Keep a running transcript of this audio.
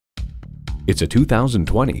It's a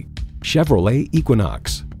 2020 Chevrolet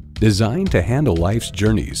Equinox. Designed to handle life's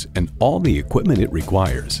journeys and all the equipment it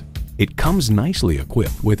requires, it comes nicely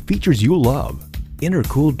equipped with features you love: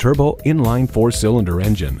 intercooled turbo inline 4-cylinder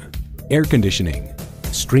engine, air conditioning,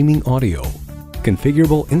 streaming audio,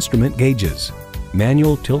 configurable instrument gauges,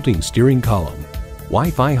 manual tilting steering column,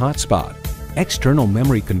 Wi-Fi hotspot, external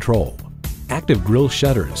memory control, active grille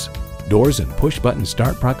shutters, doors and push-button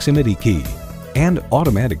start proximity key, and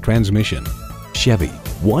automatic transmission. Chevy,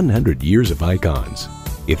 100 years of icons.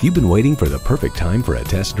 If you've been waiting for the perfect time for a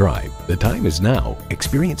test drive, the time is now.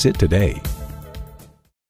 Experience it today.